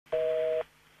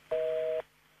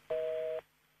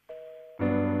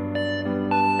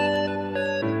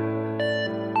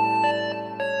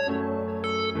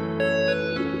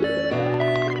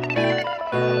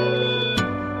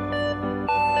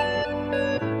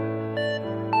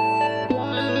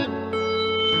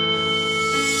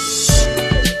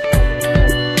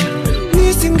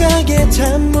이상하게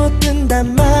잠 못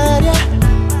든단 말야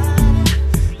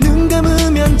눈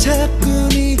감으면 자꾸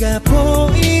네가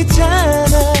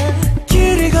보이잖아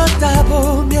길을 걷다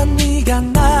보면 네가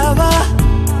나와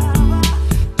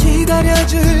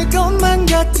기다려줄 것만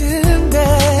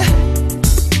같은데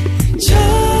저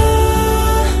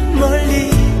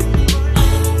멀리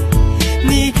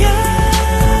네가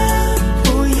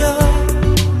보여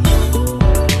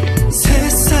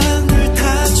세상을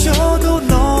다 줘도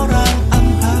너랑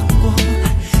안 바꿔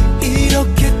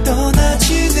이렇게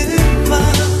떠나지는 마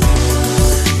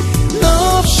너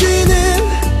없이는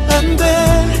안 돼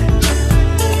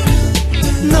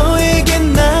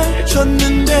너에겐 날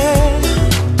줬는데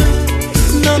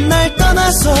넌 날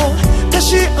떠나서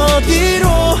다시 어디로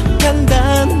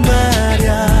간단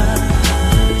말야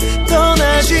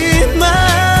떠나지 마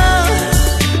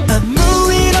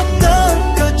아무 일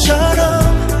없던 것처럼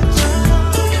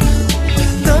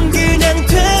넌 그냥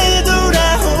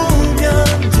되돌아오면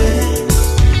돼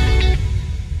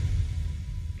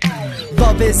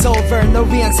Love is over 널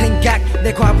위한 생각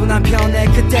내 과분한 편에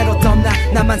그대로 떠나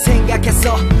나만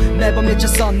생각했어 매번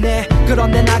미쳤었네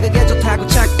그런데 나 그게 좋다고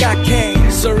착각해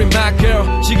Sorry my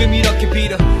girl 지금 이렇게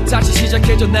빌어 다시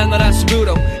시작해줘 난 널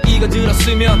안심으로 이거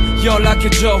들었으면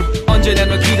연락해줘 언제나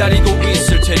널 기다리고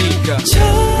있을 테니까 저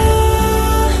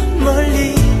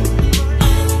멀리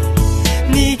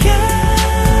네가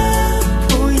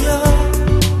보여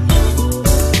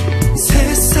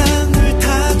세상을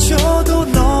다 줘도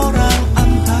너랑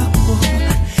안 바꿔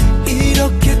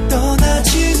이렇게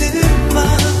떠나지는 마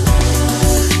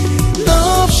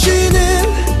너 없이는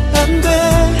안 돼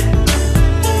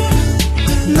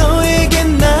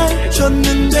너에겐 날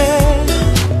줬는데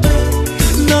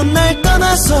넌 날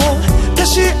떠나서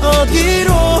다시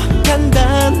어디로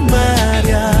간단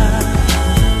말야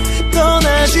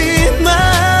떠나지 마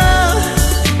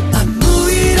아무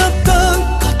일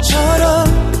없던 것처럼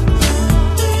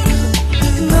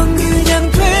넌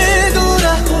그냥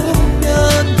되돌아오면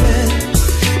돼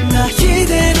나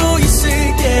이대로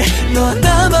있을게 너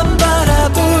하나만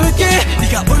바라볼게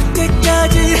네가 올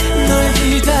때까지 널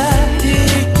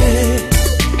기다릴게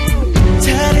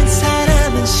다른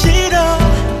사람은 싫어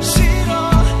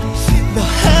너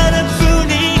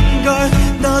하나뿐인걸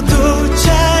너도 잘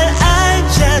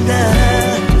알잖아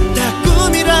다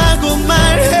꿈이라고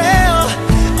말해요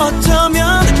어쩌면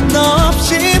너 없이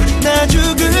나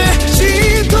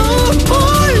죽을지도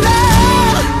몰라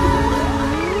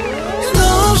너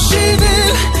없이는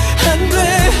안 돼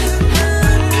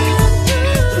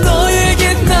너에게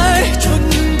날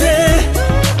줬는데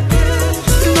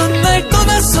넌 날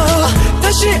떠나서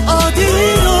다시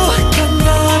어디로 간단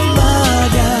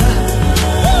말야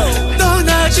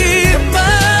떠나지 마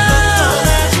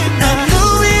아무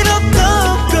일 없던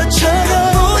것처럼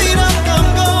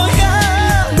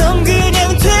넌 그냥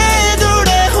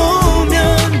되돌아오면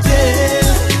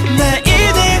돼나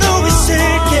이대로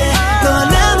있을게 너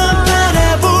하나만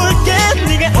바라볼게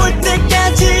네가 올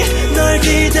때까지 널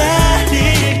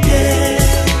기다릴게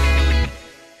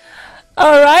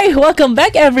Alright, welcome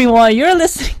back everyone. You're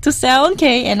listening to Sound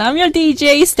K and I'm your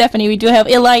DJ, Stephanie. We do have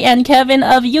Eli and Kevin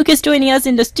of UKIS joining us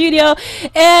in the studio.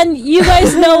 And you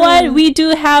guys know what? We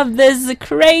do have this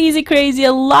crazy,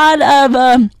 a lot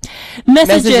of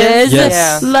messages.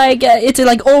 Yes. Like, it's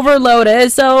like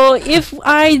overloaded. So if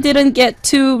I didn't get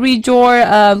to read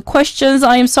your questions,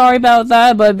 I am sorry about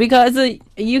that. But because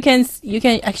you can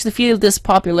actually feel this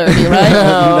popularity,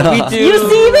 right? We do. You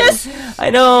see this? I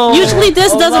know. Usually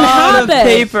this doesn't happen.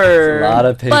 Paper. A lot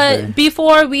of paper. But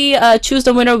before we choose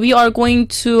the winner, we are going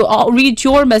to read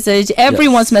your message,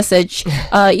 everyone's message.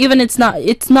 Even it's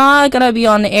not gonna be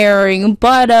on airing,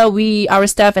 but our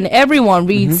staff and everyone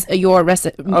reads your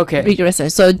message. Okay. Read your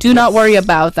message. So do not worry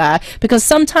about that because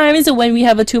sometimes when we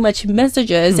have too much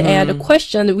messages and a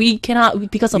question, we cannot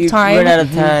because of time. Run out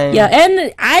of time. Yeah,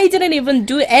 and I didn't even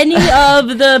do any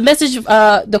of the message,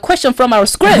 the question from our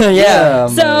script. Yeah.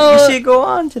 So you should go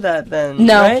on to that then.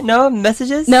 No. Right? No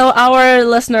messages. No, our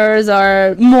listeners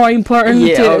are more important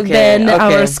than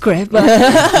our script. But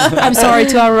I'm sorry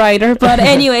to our writer. But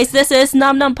anyways, this is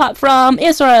Nam Nam Pop from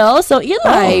Israel. So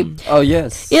Eli, Oh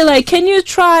yes. Eli, can you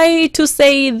try to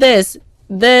say these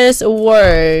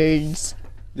words?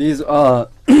 These are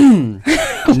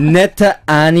Neta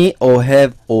ani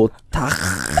ohev otach.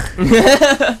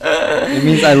 It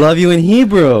means I love you in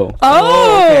Hebrew.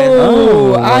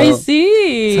 Oh, Oh, I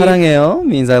see. 사랑해요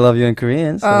means I love you in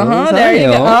Korean. So There you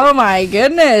go. 사랑해요. Oh my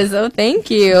goodness. Oh, thank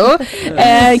you.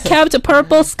 And Captain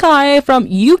Purple Sky from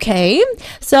UK.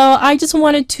 So I just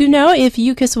wanted to know if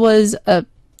UKIS was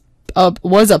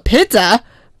a pizza.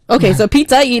 Okay, so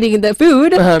pizza eating the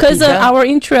food because pizza? our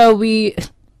intro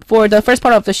for the first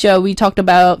part of the show, we talked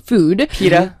about food.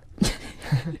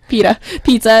 Pita.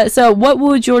 Pizza. So what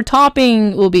would your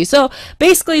topping will be? So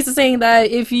basically it's saying that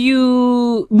if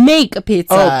you make a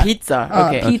pizza. Oh, pizza.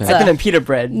 Okay. pizza. I think pita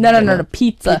bread. No,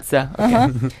 pizza. Pizza. Okay.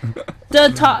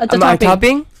 The My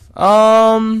topping.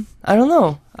 topping? I don't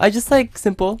know. I just like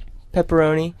simple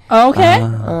pepperoni. Okay.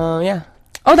 Yeah.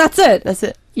 Oh, that's it. That's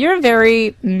it. You're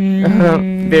very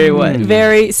Very what?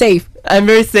 very safe. I'm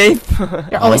very safe.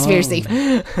 You're always very safe.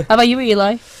 How about you,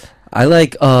 Eli? I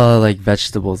like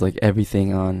vegetables, like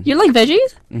everything on. You like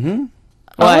veggies? Mm-hmm.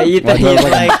 Why you think Like, you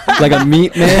like like a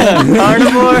meat man.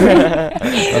 carnivore?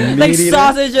 A Like meat eater.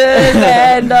 sausages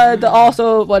and the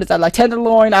also what is that, like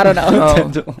tenderloin? I don't know. Oh.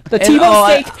 The And, T-bone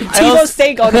steak. I T-bone also-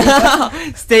 steak on the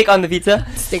pizza. Steak on the pizza.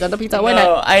 Steak on the pizza. Why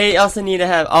No, not? I also need to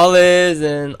have olives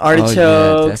and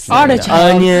artichokes, definitely.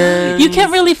 Artichoke. onions. You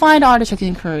can't really find artichoke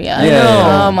in Korea. Yeah,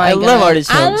 yeah. Oh my I god. love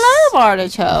artichokes. I love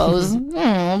artichokes.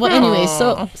 Well, anyway,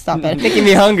 so stop it. Making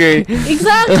me hungry.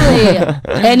 Exactly.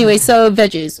 Anyway, so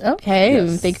veggies. Okay,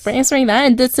 thank you for answering that.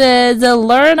 And this is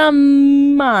Learn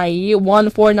on My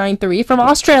 1493 from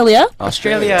Australia.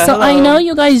 Australia. So I hello. know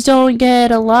you guys don't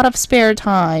get a lot of spare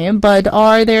time, but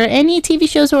are there any TV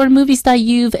shows or movies that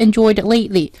you've enjoyed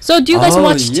lately? So do you guys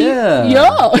watch Yeah,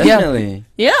 Yeah. definitely.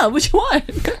 Yeah, which one?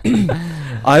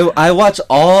 I watch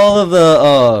all of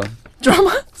the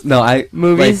Drama? no I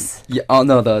Movies? Like, yeah, oh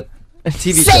no, the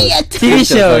TV Say shows. it! TV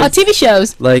shows. like, TV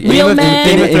shows. like Real Infin- Men.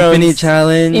 Game of Thrones. Infinity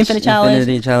Challenge.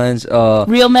 Infinity Challenge.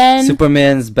 Real Men.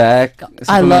 Superman's back.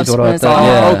 I love 돌아왔다. Superman's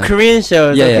Oh, Yeah. Korean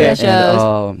shows. Yeah, okay. yeah. shows.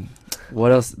 And,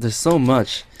 what else? There's so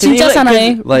much. Can you, 진짜 like,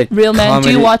 사나이. Like Real Men. Do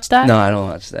you comedy- watch that? No, I don't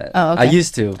watch that. Oh, okay. I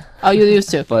used to, Oh, you used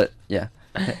to. but yeah.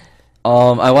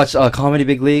 I watched Comedy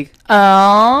Big League.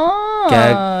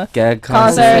 Oh. Gag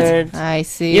Concerts. Concert. I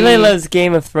see. Eli loves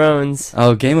Game of Thrones.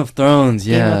 Oh, Game of Thrones.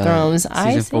 Yeah. Game of Thrones.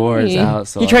 I Season 4 is see. out.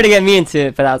 So He tried to get me into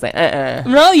it, but I was like,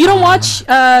 No, you don't watch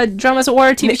dramas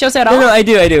or TV shows at all? No, I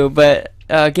do, but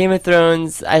Game of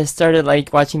Thrones, I started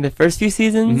like watching the first few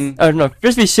seasons. Mhm. Or no,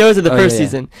 first few shows of the Oh, first yeah, yeah.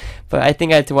 season. But I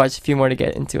think I had to watch a few more to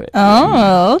get into it.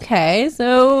 Oh, okay.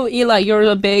 So, Eli, you're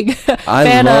a big I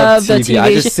fan love of the TV. TV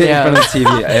I just sit Yeah. in front of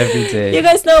TV every day. You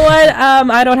guys know what?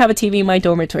 I don't have a TV in my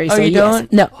dormitory. Oh, so you yes. don't?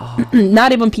 No,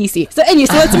 not even PC. So anyway,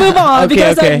 so let's move on Okay,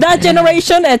 because okay. of that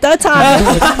generation at that time.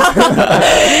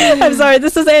 I'm sorry.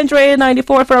 This is Andrea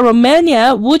 94 from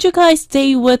Romania. Would you guys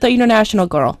stay with an international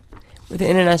girl, With the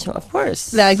international, of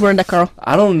course. like Brenda girl?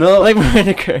 I don't know. Like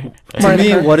Veronica. To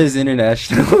me, what is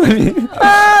international? I mean,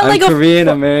 I'm like a- Korean,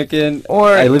 American,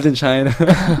 Or- I lived in China.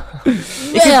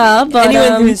 Yeah, but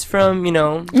Anyone who's from,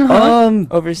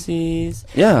 overseas.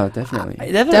 Yeah,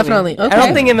 definitely. Definitely, I okay.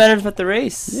 don't think it matters about the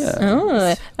race. Yeah.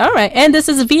 Oh, all right. And this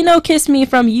is Vino Kiss Me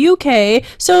from UK.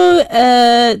 So,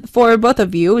 for both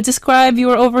of you, describe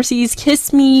your overseas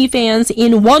Kiss Me fans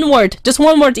in one word. Just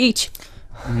one word each.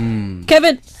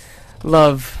 Kevin,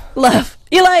 Love. love.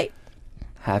 Eli.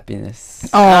 Happiness.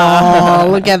 Oh,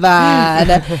 look at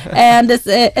that. And this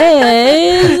I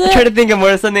is tried to think of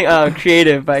more something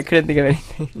creative, but I couldn't think of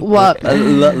anything. what?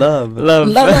 Love. Love.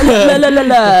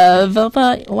 Love.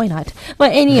 But why not?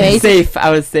 But anyways, Safe.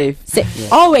 I was safe.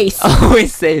 always.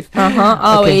 Always safe.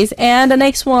 Always. And the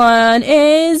next one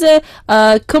is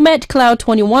Comet Cloud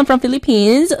 21 from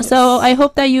Philippines. So I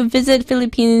hope that you visit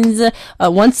Philippines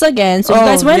once again. So you Oh,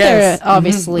 guys went yes. there,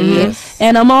 obviously.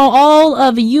 And among all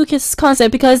of Yuki's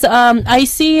concept, because I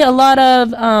see a lot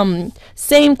of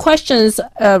same questions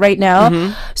right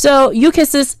now. So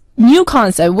Yukis's new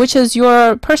concept, which is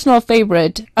your personal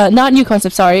favorite, not new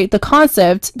concept, sorry, the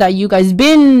concept that you guys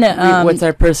been What's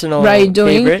our personal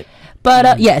doing? favorite?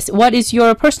 But yes, what is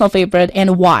your personal favorite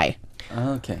and why?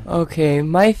 Okay. Okay,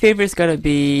 my favorite's gotta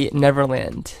be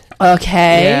Neverland.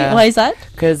 Okay, Yeah. why is that?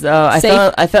 Cause I Safe?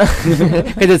 felt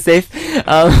because it's safe.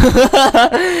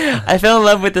 I fell in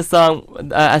love with the song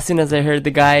as soon as I heard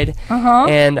the guide,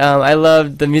 and I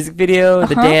loved the music video,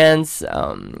 the dance.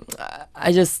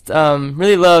 I just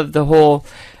really love the whole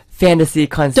fantasy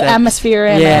concept. The atmosphere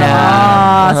and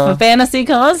Yeah. it's a fantasy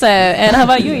concept. And how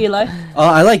about you, Eli?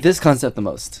 I like this concept the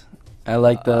most. I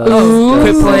like the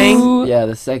Quit playing. Yeah,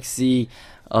 the sexy,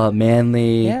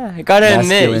 manly. Yeah, I gotta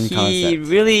admit, masculine he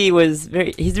concept. really was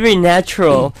he's very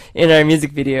natural in our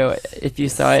music video, if you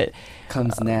saw it.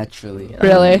 Comes naturally.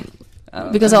 Really? I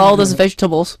don't Because of all those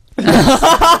vegetables.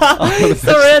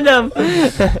 So random.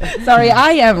 Sorry,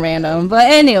 I am random. But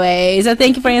anyways,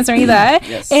 thank you for answering that.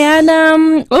 Yes. And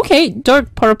okay,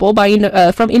 Dark Purple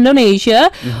from Indonesia.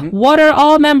 What are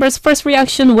all members' first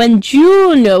reaction when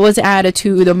June was added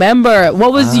to the member?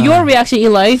 What was your reaction,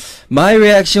 Eli? My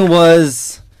reaction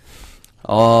was,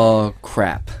 oh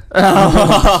crap.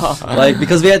 Like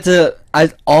because we had to.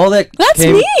 All that That's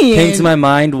came mean. to my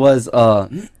mind was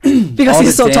Because all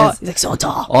he's the so tall. dance- He's like so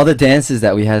tall. all the dances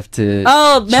that we have to.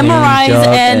 Oh, memorize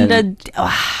change up and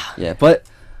Yeah, but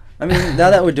I mean now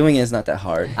that we're doing it, it's not that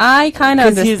hard. I kind of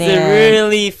Because he's understand. a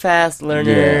really fast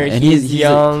learner. Yeah, and he's he's a-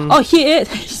 young. Oh, he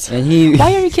is. And he,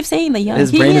 Why are you keep saying the young? his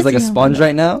He brain is like a young. sponge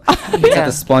right now. He's Yeah. at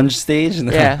the sponge stage. And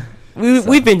Yeah.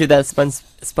 We've been to that sponge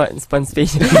phase. sponge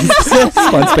space.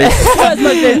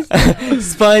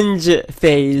 Sponge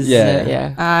phase. Yeah.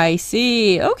 Yeah. I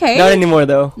see. Okay. Not anymore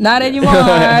though. Not anymore.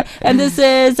 And this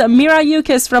is Mira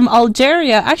Yukis from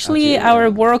Algeria. Actually, our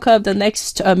World Cup, the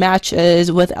next match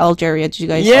is with Algeria. Did you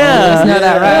guys know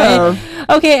that, right?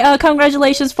 Okay,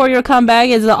 congratulations for your comeback.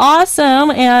 It's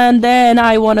awesome. And then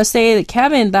I want to say to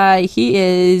Kevin that he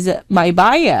is my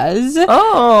bias.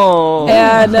 Oh.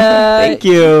 And thank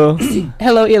you.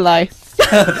 hello, Eli.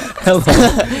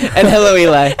 And hello,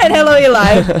 Eli. And hello,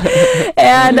 Eli.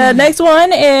 And next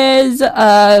one is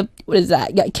what is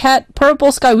that? Yeah, Cat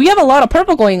Purple Sky. We have a lot of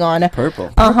purple going on.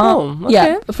 Purple. Oh, okay.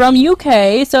 Yeah, from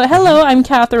UK. So hello, I'm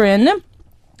Catherine,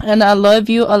 and I love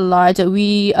you a lot.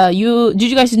 We did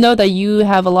you guys know that you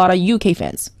have a lot of UK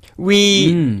fans?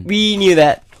 We knew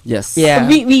that. Yes. Yeah.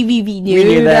 We knew, We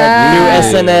knew that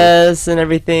through SNS and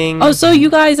everything. Oh, so you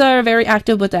guys are very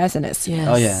active with the SNS. yes.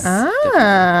 Oh yeah.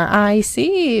 Ah, I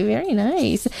see. Very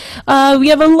nice. We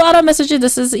have a lot of messages.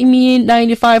 This is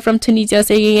Imi95 from Tunisia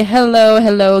saying,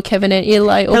 hello, Kevin and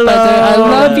Eli. Hello. I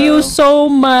love you so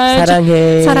much.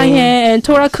 사랑해. 사랑해. And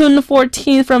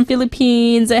Torakun14 from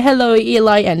Philippines. Hello,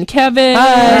 Eli and Kevin.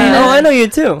 Hi. Oh, I know you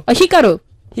too. Hikaru.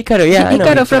 Hikaru, yeah. I know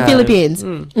Hikaru from Philippines.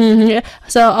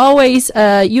 So always,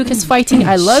 Yuka's fighting.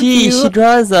 I love you. She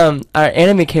draws our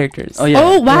anime characters. Oh yeah.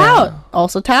 Oh wow!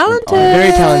 Also talented.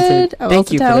 Very talented. Thank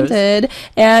Also you for those. talented.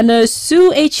 And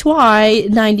Sue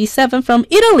HY97 from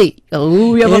Italy.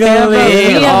 Oh, we have a fan from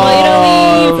Italy. we have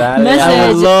Oh, Italy I would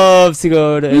message. love to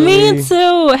go to Me Italy.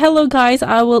 too. Hello guys.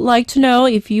 I would like to know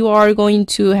if you are going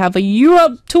to have a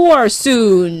Europe tour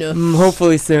soon.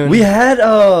 Hopefully soon. We had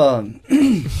a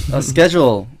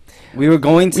schedule. We were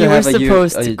going to We were have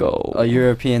supposed to go. a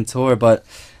European tour, but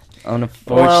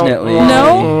unfortunately,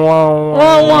 No? Whoa,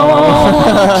 whoa,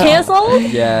 whoa. Canceled?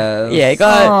 Yeah. Yeah, it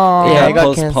got Aw. yeah, it got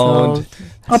postponed. canceled.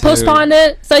 Or postponed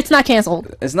it? So it's not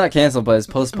canceled. It's not canceled, but it's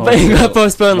postponed. But it got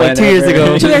postponed like 2 years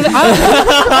ago. 2 years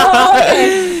Oh,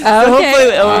 okay. So Okay.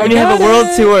 hopefully, when you have a Got world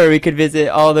it. tour, we could visit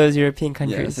all those European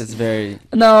countries. Yes, it's very.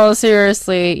 No,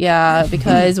 seriously, yeah,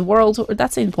 because world tour,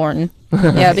 that's important.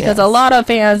 Yeah, because a lot of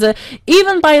fans,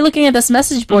 even by looking at this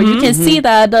message board, you can see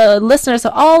that the listeners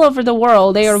all over the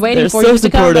world, they are waiting They're for so you to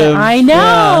come. supportive. I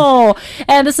know.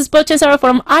 And this is Bochesara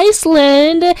from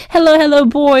Iceland. Hello,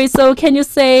 boys. So can you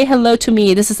say hello to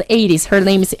me? This is 80s. Her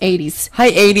name is 80s. Hi,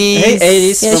 80s. Hey,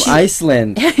 80s Yeah, from she-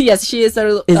 Iceland. Yes, she is a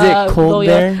Is it cold loyal-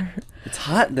 there? It's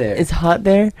hot there. It's hot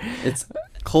there. It's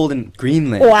cold in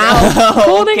Greenland. Wow.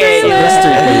 Cold in Okay. Some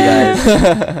history for you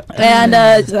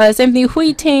guys. And same thing,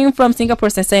 Hui Ting from Singapore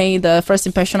is saying the first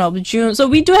impression of June. So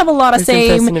we do have a lot of First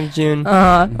same. impression of June.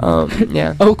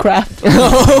 Yeah. Oh crap.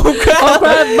 Oh crap! Oh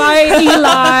crap by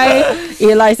Eli.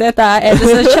 Eli said that. And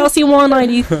this is Chelsea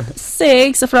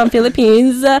 196 from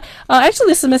Philippines. Actually,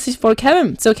 this is a message for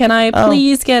Kevin. So can I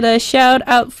please get a shout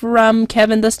out from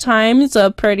Kevin this time?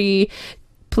 So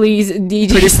please, DJ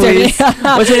Pretty Stephanie. please.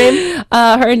 What's her name?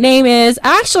 Her name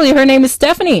is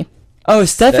Stephanie. Oh,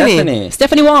 Stephanie.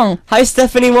 Stephanie Wong. Hi,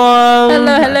 Stephanie Wong.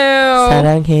 Hello.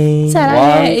 사랑해.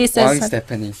 It says Wang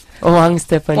Stephanie. Wong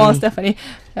Stephanie. Wong Stephanie.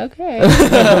 Okay.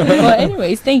 Well,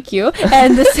 anyways, thank you.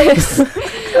 And this is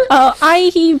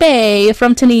Aihi Bay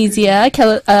from Tunisia.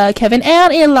 Kevin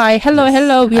and Eli.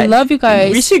 Hello. We love you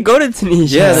guys. We should go to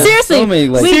Tunisia. Yeah, there's Seriously, so many,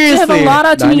 like, we do have a Seriously, lot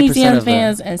of 90% Tunisian of them.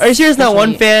 fans. And Are you sure it's not one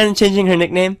especially- fan changing her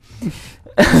nickname?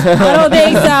 I don't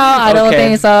think so. I don't Okay.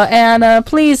 think so. And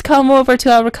please come over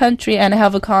to our country and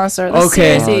have a concert.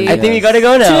 Okay. Seriously. I think we gotta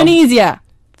go now. Tunisia.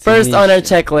 First on our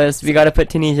checklist, we gotta put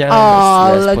Tunisia.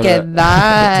 Oh, Yes, look put at Tunisia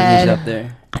that. up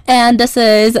there. And this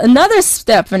is another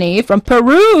Stephanie from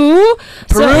Peru.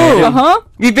 Peru. Uh-huh.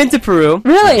 We've been to Peru.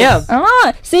 Really? Yeah.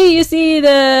 Ah, see, you see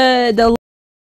the